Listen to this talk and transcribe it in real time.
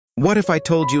What if I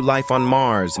told you life on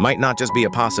Mars might not just be a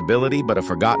possibility, but a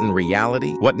forgotten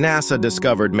reality? What NASA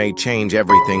discovered may change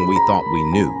everything we thought we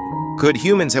knew. Could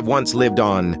humans have once lived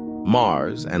on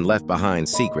Mars and left behind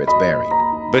secrets buried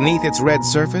beneath its red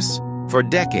surface? For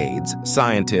decades,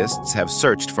 scientists have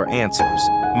searched for answers.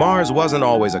 Mars wasn't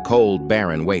always a cold,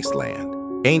 barren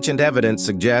wasteland. Ancient evidence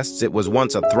suggests it was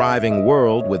once a thriving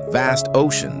world with vast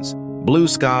oceans, blue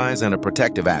skies, and a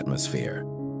protective atmosphere.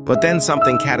 But then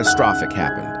something catastrophic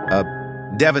happened, a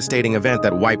devastating event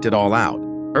that wiped it all out.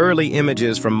 Early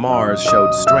images from Mars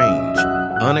showed strange,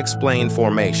 unexplained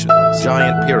formations,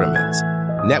 giant pyramids,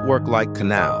 network-like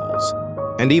canals,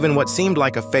 and even what seemed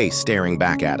like a face staring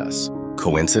back at us.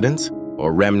 Coincidence?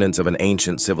 Or remnants of an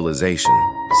ancient civilization?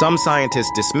 Some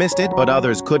scientists dismissed it, but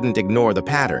others couldn't ignore the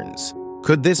patterns.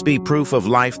 Could this be proof of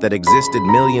life that existed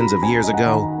millions of years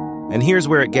ago? And here's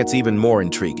where it gets even more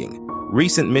intriguing.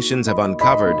 Recent missions have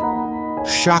uncovered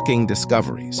shocking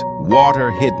discoveries. Water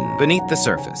hidden beneath the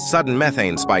surface, sudden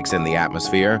methane spikes in the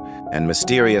atmosphere, and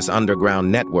mysterious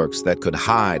underground networks that could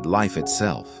hide life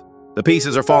itself. The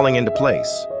pieces are falling into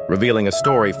place, revealing a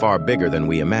story far bigger than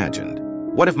we imagined.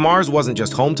 What if Mars wasn't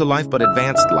just home to life, but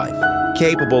advanced life,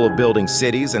 capable of building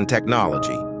cities and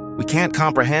technology we can't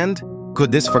comprehend?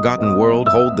 Could this forgotten world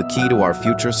hold the key to our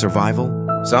future survival?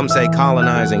 Some say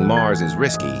colonizing Mars is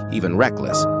risky, even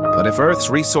reckless. But if Earth's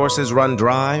resources run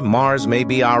dry, Mars may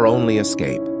be our only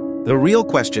escape. The real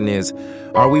question is,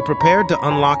 are we prepared to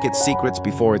unlock its secrets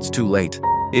before it's too late?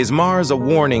 Is Mars a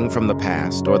warning from the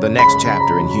past or the next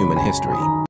chapter in human history?